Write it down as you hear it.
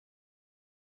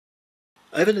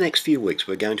Over the next few weeks,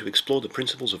 we're going to explore the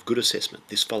principles of good assessment.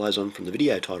 This follows on from the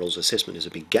video titles Assessment is a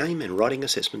Big Game and Writing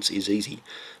Assessments is Easy.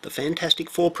 The fantastic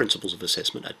 4 principles of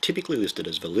assessment are typically listed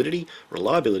as validity,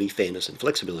 reliability, fairness and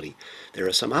flexibility. There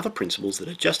are some other principles that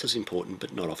are just as important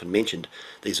but not often mentioned.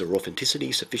 These are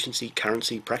authenticity, sufficiency,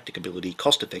 currency, practicability,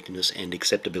 cost effectiveness and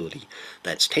acceptability.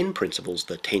 That's 10 principles,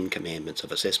 the 10 commandments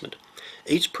of assessment.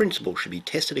 Each principle should be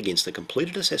tested against the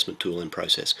completed assessment tool and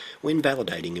process when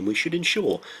validating, and we should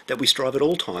ensure that we strive at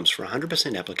all times for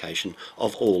 100% application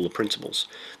of all the principles.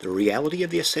 The reality of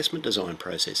the assessment design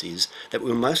process is that we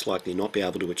will most likely not be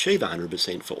able to achieve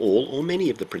 100% for all or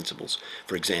many of the principles.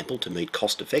 For example, to meet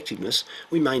cost effectiveness,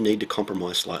 we may need to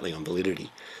compromise slightly on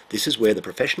validity. This is where the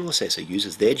professional assessor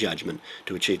uses their judgment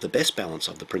to achieve the best balance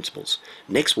of the principles.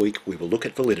 Next week, we will look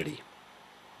at validity.